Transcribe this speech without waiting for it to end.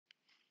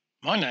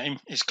My name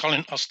is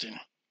Colin Austin.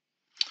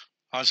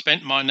 I've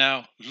spent my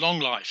now long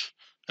life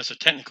as a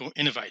technical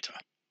innovator.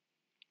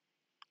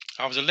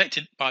 I was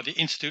elected by the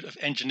Institute of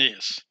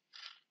Engineers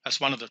as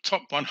one of the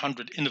top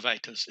 100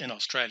 innovators in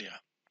Australia.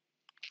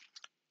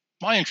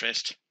 My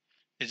interest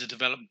is to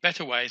develop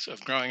better ways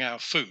of growing our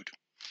food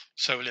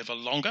so we live a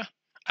longer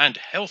and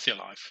healthier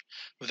life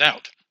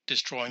without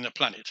destroying the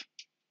planet.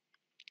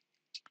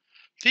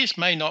 This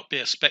may not be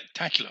as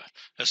spectacular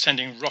as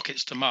sending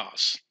rockets to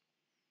Mars,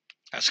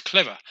 as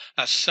clever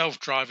as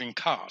self-driving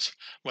cars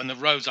when the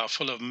roads are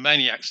full of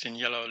maniacs in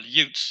yellow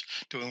utes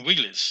doing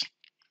wheelies,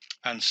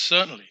 and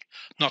certainly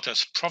not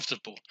as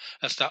profitable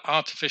as that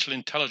artificial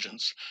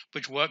intelligence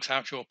which works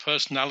out your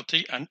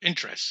personality and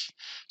interests.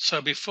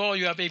 So before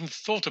you have even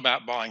thought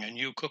about buying a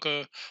new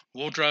cooker,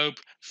 wardrobe,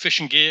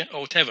 fishing gear, or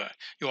whatever,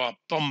 you are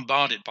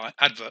bombarded by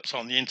adverts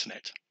on the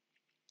internet.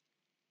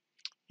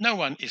 No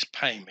one is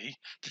paying me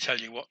to tell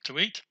you what to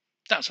eat.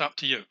 That's up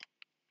to you.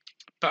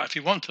 But if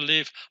you want to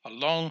live a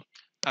long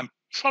and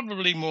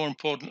probably more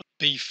important,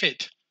 be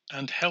fit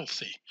and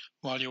healthy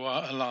while you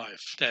are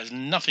alive, there's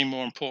nothing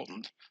more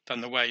important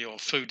than the way your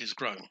food is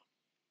grown.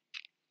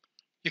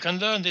 You can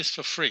learn this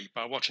for free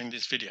by watching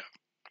this video.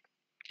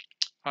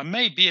 I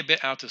may be a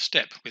bit out of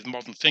step with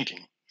modern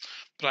thinking,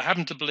 but I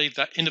happen to believe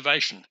that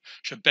innovation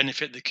should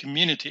benefit the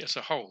community as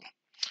a whole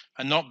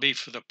and not be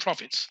for the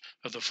profits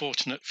of the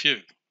fortunate few.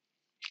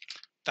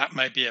 That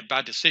may be a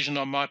bad decision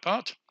on my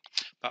part,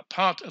 but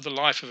part of the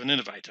life of an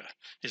innovator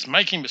is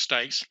making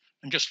mistakes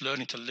and just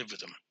learning to live with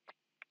them.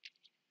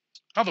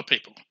 Other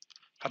people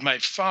have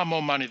made far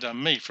more money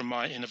than me from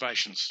my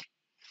innovations,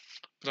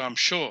 but I'm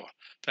sure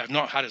they have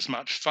not had as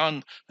much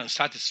fun and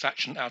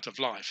satisfaction out of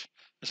life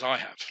as I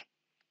have.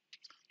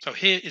 So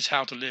here is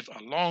how to live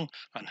a long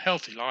and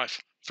healthy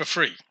life for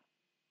free.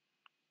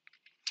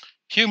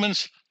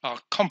 Humans are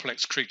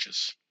complex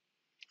creatures,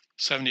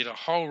 so we need a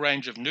whole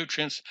range of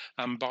nutrients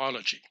and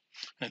biology,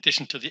 in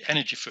addition to the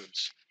energy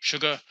foods,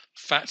 sugar,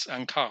 fats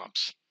and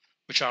carbs,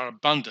 which are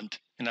abundant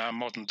in our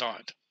modern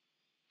diet.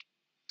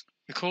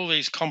 We call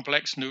these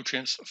complex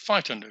nutrients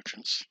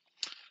phytonutrients,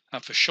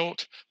 and for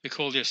short we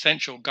call the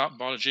essential gut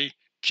biology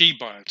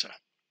GBiota.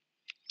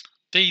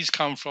 These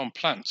come from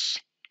plants,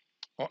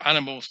 or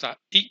animals that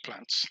eat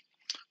plants,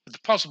 with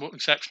the possible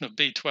exception of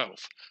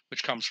B12,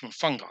 which comes from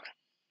fungi.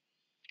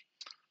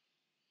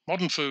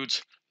 Modern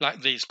foods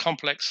lack these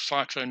complex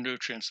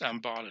phytonutrients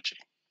and biology.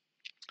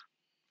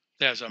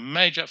 There is a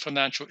major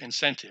financial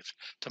incentive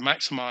to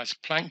maximize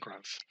plant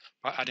growth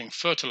by adding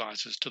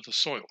fertilizers to the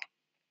soil,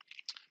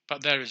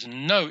 but there is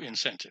no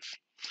incentive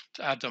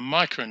to add the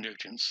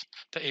micronutrients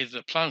that either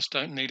the plants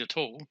don't need at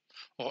all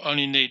or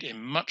only need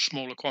in much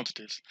smaller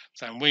quantities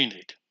than we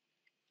need.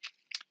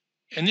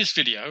 In this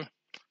video,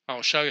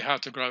 I'll show you how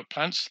to grow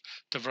plants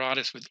to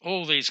varieties with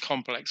all these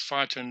complex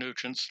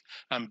phytonutrients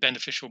and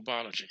beneficial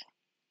biology.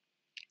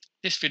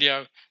 This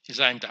video is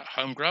aimed at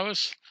home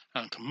growers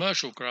and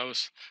commercial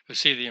growers who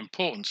see the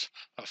importance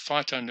of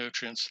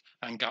phytonutrients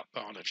and gut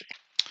biology.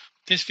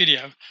 This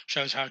video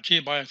shows how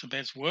GBiota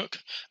beds work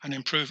and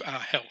improve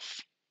our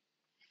health.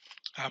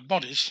 Our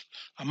bodies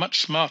are much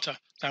smarter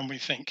than we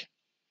think.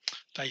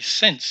 They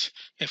sense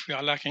if we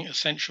are lacking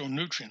essential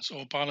nutrients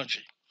or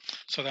biology,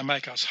 so they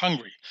make us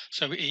hungry,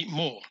 so we eat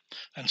more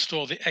and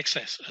store the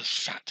excess as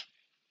fat.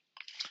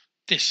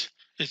 This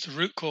is the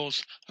root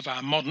cause of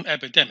our modern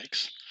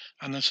epidemics,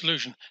 and the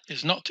solution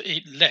is not to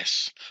eat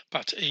less,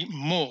 but to eat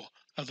more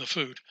of the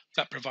food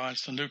that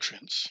provides the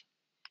nutrients.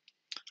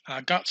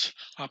 Our guts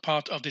are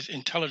part of this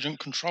intelligent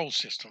control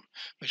system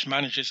which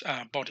manages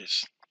our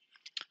bodies.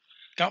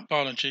 Gut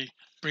biology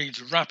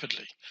breeds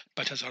rapidly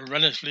but has a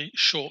relatively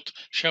short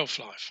shelf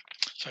life.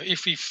 So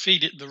if we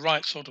feed it the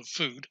right sort of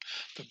food,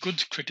 the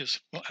good critters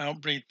will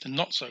outbreed the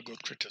not so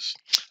good critters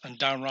and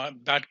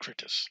downright bad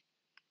critters.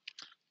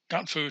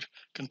 Gut food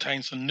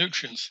contains the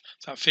nutrients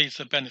that feeds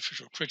the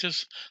beneficial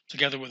critters,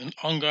 together with an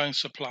ongoing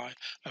supply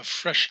of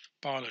fresh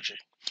biology,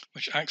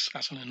 which acts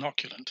as an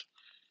inoculant.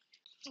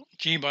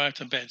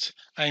 GBiota beds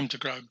aim to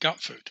grow gut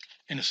food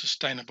in a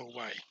sustainable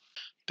way.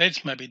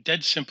 Beds may be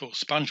dead simple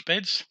sponge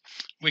beds,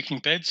 wicking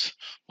beds,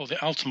 or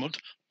the ultimate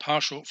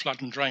partial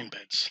flood and drain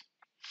beds.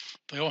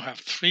 They all have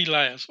three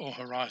layers or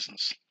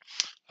horizons: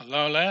 a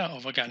lower layer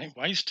of organic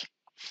waste,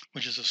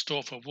 which is a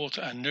store for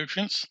water and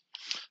nutrients,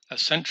 a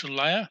central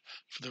layer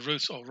for the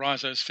roots or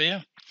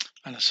rhizosphere,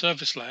 and a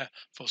surface layer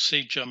for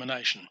seed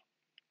germination.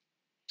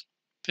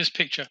 This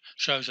picture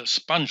shows a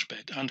sponge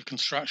bed under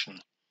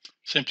construction.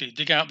 Simply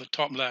dig out the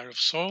top layer of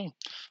soil,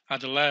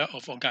 add a layer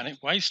of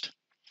organic waste.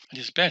 It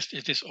is best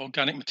if this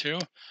organic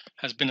material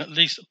has been at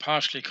least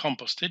partially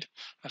composted,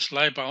 as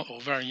labile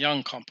or very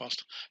young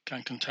compost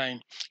can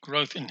contain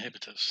growth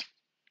inhibitors.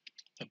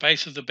 The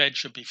base of the bed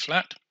should be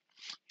flat.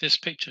 This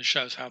picture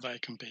shows how they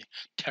can be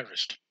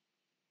terraced.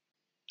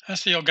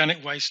 As the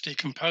organic waste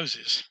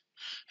decomposes,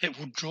 it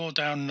will draw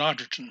down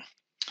nitrogen,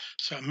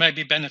 so it may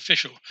be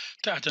beneficial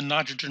to add a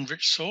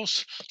nitrogen-rich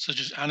source such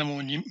as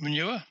animal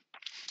manure,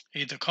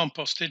 either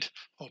composted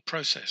or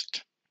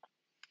processed.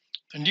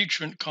 The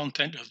nutrient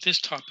content of this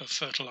type of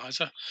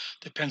fertilizer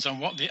depends on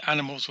what the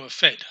animals were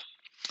fed.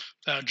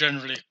 They are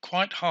generally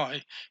quite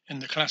high in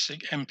the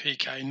classic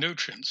NPK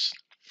nutrients,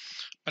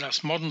 but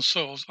as modern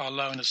soils are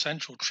low in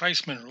essential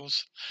trace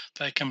minerals,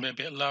 they can be a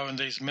bit low in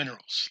these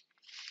minerals.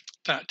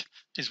 That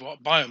is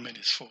what biomin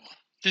is for.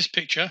 This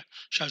picture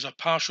shows a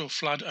partial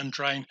flood and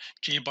drain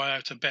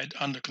GBiota bed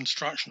under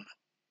construction.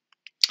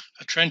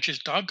 A trench is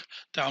dug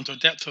down to a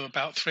depth of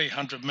about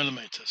 300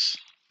 millimeters.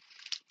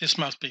 This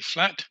must be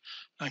flat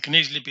and can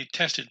easily be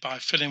tested by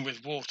filling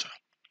with water.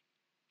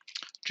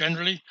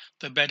 Generally,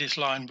 the bed is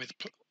lined with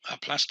a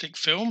plastic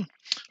film.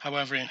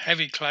 However, in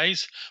heavy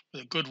clays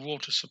with a good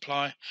water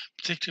supply,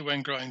 particularly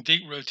when growing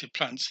deep-rooted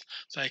plants,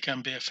 they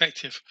can be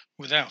effective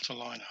without a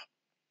liner.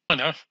 The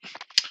liner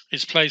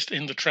is placed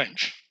in the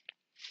trench.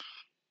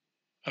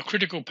 A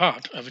critical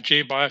part of a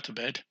GBiota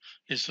bed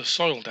is the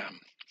soil dam,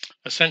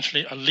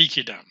 essentially a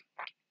leaky dam.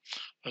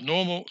 A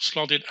normal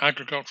slotted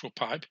agricultural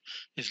pipe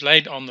is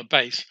laid on the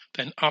base,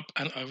 then up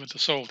and over the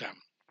soil dam.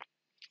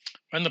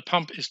 When the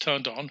pump is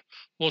turned on,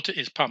 water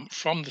is pumped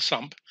from the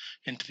sump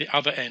into the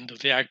other end of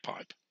the ag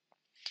pipe.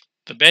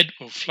 The bed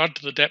will flood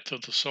to the depth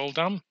of the soil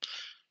dam,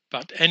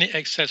 but any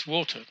excess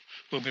water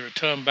will be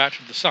returned back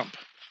to the sump,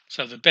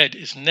 so the bed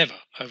is never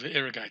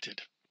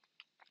over-irrigated.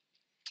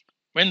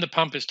 When the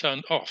pump is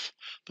turned off,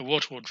 the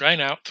water will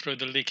drain out through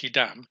the leaky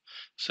dam,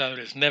 so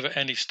there is never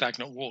any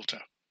stagnant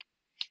water.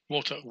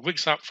 Water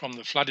wicks up from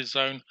the flooded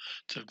zone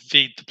to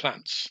feed the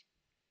plants.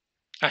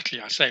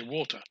 Actually, I say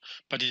water,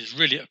 but it is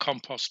really a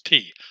compost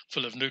tea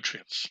full of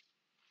nutrients.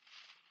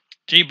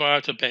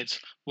 GBiota beds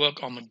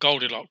work on the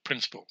Goldilocks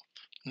principle.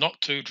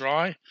 Not too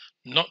dry,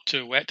 not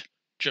too wet,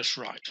 just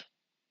right.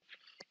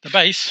 The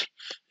base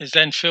is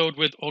then filled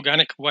with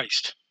organic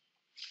waste.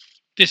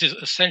 This is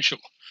essential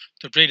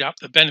to breed up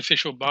the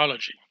beneficial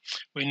biology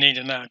we need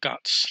in our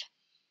guts.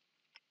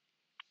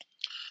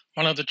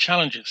 One of the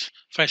challenges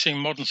facing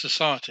modern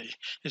society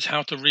is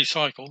how to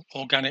recycle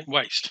organic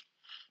waste,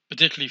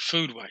 particularly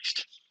food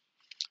waste.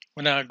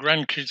 When our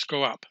grandkids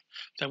grow up,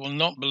 they will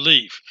not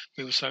believe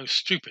we were so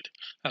stupid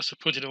as to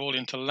put it all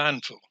into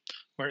landfill,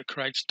 where it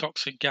creates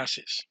toxic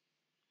gases.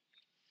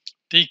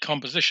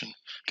 Decomposition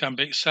can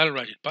be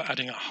accelerated by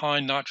adding a high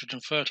nitrogen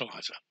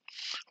fertilizer.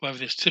 However,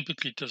 this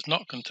typically does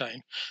not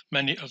contain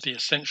many of the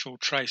essential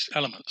trace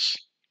elements.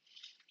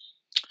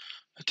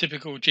 A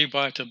typical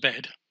GBiota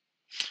bed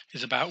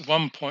is about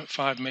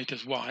 1.5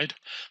 meters wide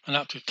and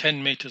up to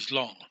 10 meters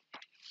long.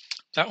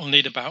 That will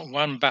need about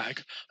 1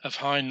 bag of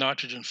high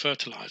nitrogen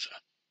fertilizer.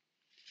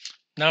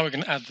 Now we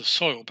can add the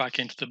soil back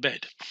into the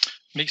bed,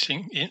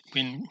 mixing it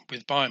in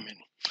with biomin,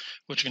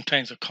 which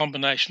contains a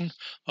combination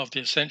of the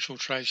essential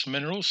trace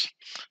minerals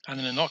and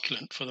an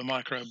inoculant for the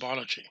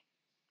microbiology.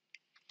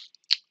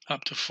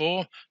 Up to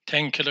 4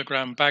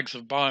 10-kilogram bags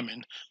of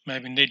biomin may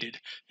be needed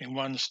in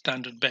one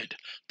standard bed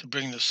to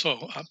bring the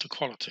soil up to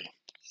quality.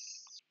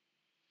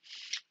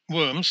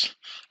 Worms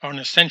are an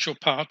essential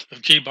part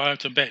of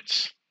GBiota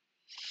beds.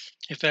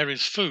 If there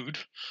is food,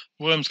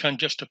 worms can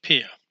just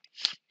appear,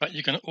 but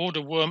you can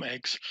order worm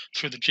eggs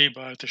through the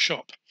GBiota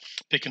shop,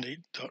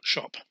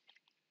 pick'n'eat.shop.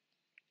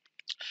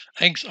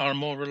 Eggs are a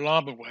more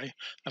reliable way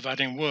of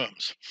adding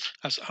worms,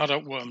 as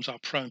adult worms are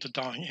prone to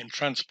dying in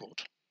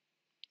transport.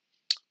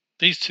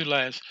 These two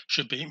layers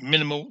should be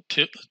minimal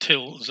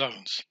till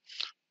zones.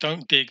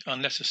 Don't dig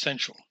unless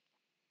essential.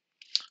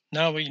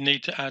 Now we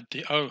need to add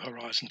the O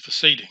horizon for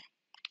seeding.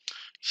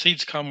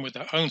 Seeds come with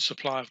their own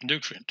supply of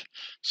nutrient,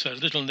 so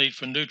little need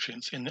for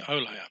nutrients in the O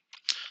layer,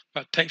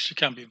 but texture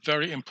can be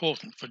very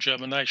important for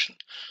germination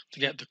to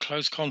get the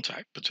close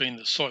contact between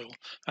the soil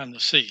and the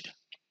seed.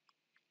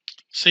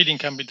 Seeding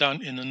can be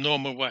done in the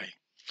normal way,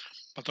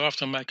 but I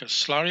often make a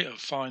slurry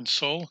of fine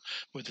soil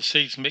with the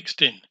seeds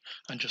mixed in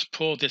and just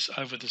pour this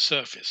over the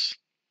surface.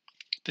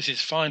 This is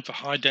fine for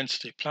high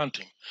density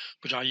planting,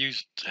 which I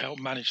use to help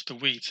manage the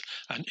weeds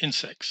and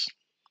insects.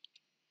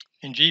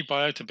 In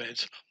GBiota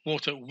beds,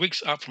 water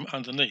wicks up from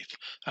underneath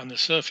and the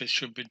surface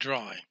should be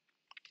dry.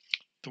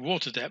 The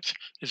water depth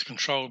is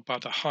controlled by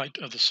the height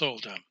of the soil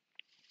dam.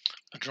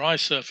 A dry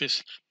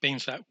surface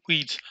means that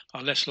weeds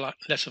are less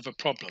of a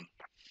problem,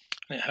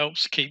 and it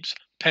helps keep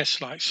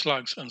pests like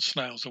slugs and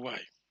snails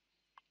away.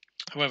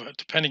 However,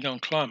 depending on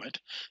climate,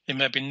 it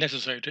may be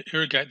necessary to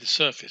irrigate the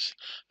surface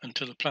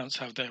until the plants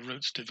have their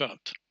roots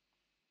developed.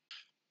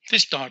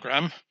 This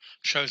diagram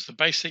shows the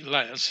basic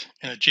layers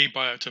in a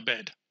GBiota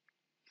bed.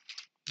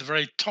 The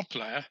very top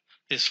layer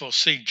is for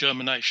seed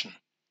germination.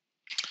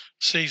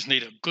 Seeds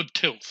need a good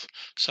tilth,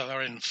 so they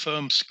are in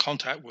firm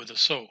contact with the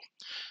soil,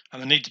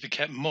 and they need to be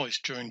kept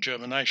moist during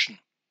germination.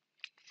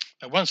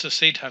 But once the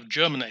seed have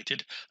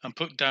germinated and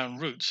put down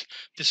roots,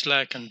 this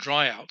layer can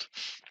dry out,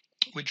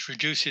 which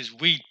reduces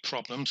weed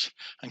problems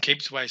and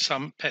keeps away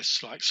some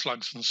pests like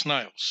slugs and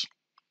snails.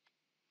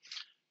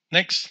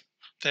 Next,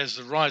 there's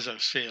the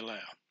rhizosphere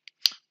layer.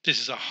 This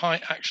is a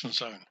high action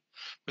zone,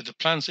 with the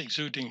plants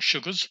exuding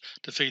sugars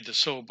to feed the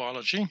soil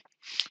biology,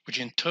 which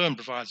in turn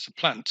provides the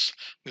plants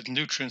with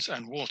nutrients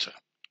and water.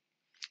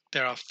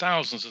 There are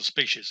thousands of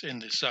species in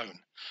this zone,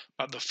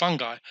 but the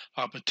fungi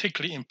are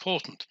particularly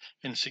important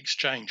in this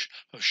exchange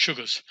of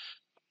sugars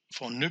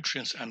for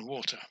nutrients and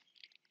water.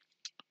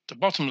 The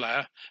bottom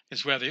layer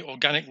is where the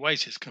organic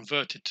waste is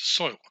converted to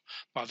soil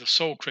by the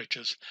soil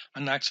creatures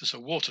and acts as a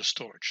water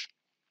storage.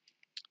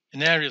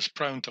 In areas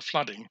prone to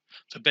flooding,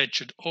 the bed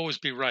should always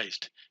be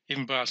raised,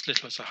 even by as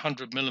little as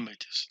 100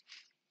 millimeters.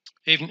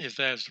 Even if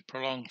there is a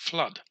prolonged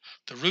flood,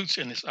 the roots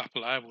in this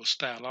upper layer will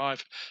stay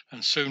alive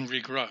and soon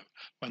regrow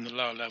when the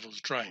lower levels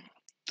drain.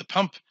 The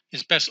pump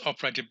is best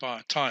operated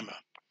by a timer.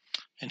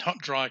 In hot,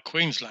 dry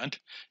Queensland,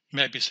 it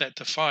may be set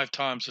to 5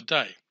 times a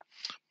day,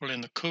 while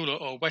in the cooler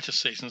or wetter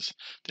seasons,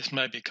 this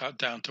may be cut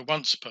down to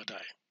once per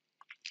day.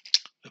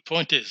 The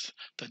point is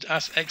that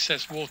as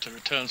excess water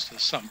returns to the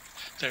sump,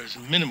 there is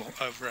minimal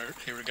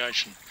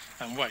over-irrigation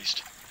and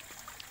waste.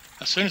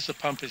 As soon as the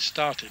pump is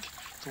started,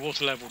 the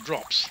water level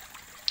drops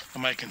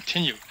and may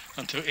continue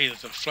until either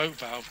the float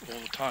valve or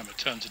the timer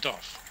turns it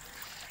off.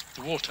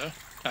 The water,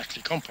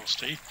 actually compost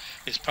tea,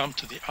 is pumped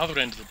to the other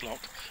end of the block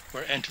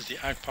where it enters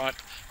the ag pipe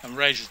and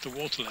raises the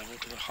water level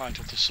to the height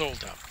of the soil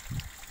dam.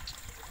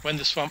 When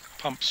the swamp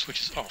pump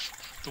switches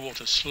off, the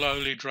water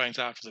slowly drains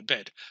out of the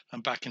bed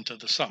and back into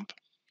the sump.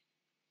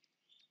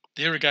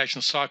 The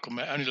irrigation cycle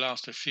may only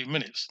last a few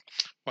minutes,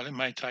 while it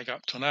may take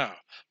up to an hour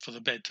for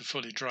the bed to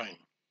fully drain.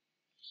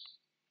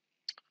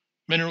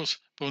 Minerals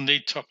will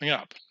need topping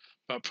up,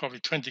 but probably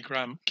 20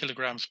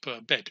 kilograms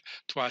per bed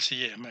twice a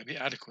year may be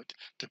adequate,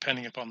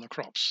 depending upon the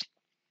crops.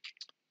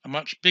 A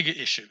much bigger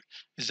issue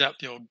is that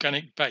the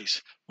organic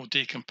base will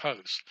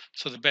decompose,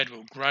 so the bed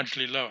will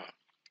gradually lower.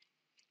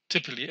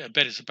 Typically, a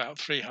bed is about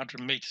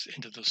 300 meters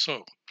into the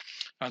soil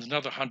and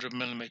another 100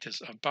 millimeters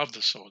above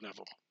the soil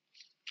level.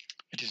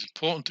 It is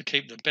important to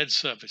keep the bed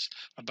surface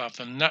above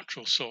the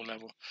natural soil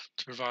level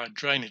to provide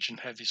drainage in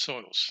heavy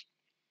soils.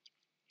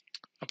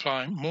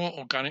 Applying more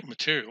organic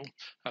material,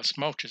 as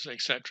mulches,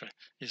 etc.,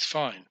 is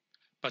fine,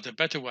 but a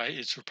better way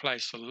is to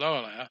replace the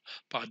lower layer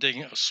by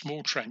digging a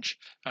small trench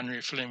and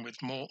refilling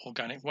with more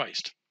organic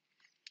waste.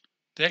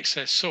 The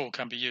excess soil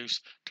can be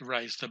used to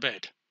raise the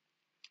bed.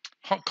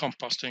 Hot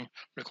composting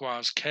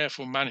requires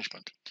careful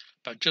management,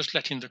 but just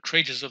letting the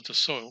creatures of the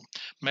soil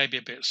may be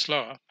a bit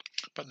slower,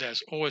 but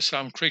there's always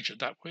some creature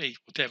that will eat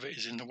whatever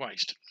is in the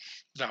waste,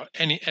 without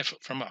any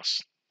effort from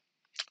us.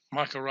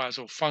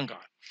 Mycorrhizal fungi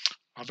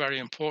are very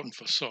important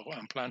for soil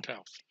and plant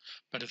health,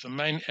 but if the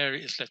main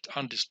area is left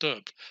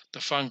undisturbed, the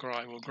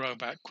fungi will grow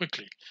back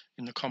quickly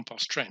in the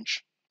compost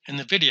trench. In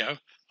the video,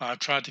 I have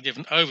tried to give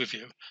an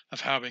overview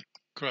of how we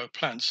grow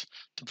plants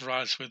to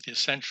provide us with the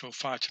essential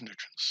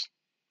phytonutrients.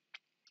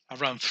 I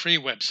run 3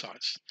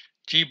 websites.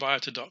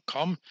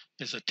 GBiota.com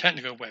is a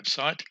technical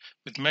website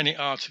with many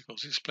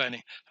articles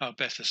explaining how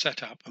best to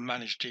set up and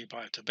manage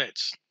GBiota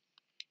beds.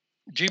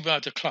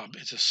 GBiota Club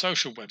is a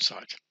social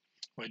website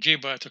where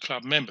GBiota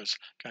Club members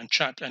can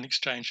chat and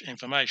exchange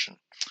information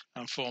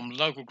and form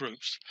local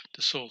groups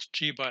to source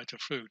GBiota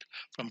food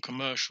from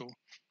commercial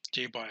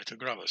GBiota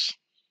growers.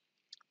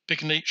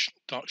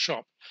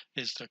 Picnic.shop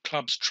is the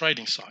club's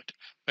trading site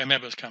where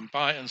members can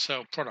buy and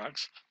sell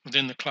products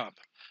within the club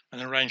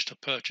and arrange to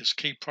purchase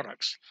key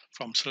products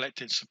from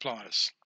selected suppliers.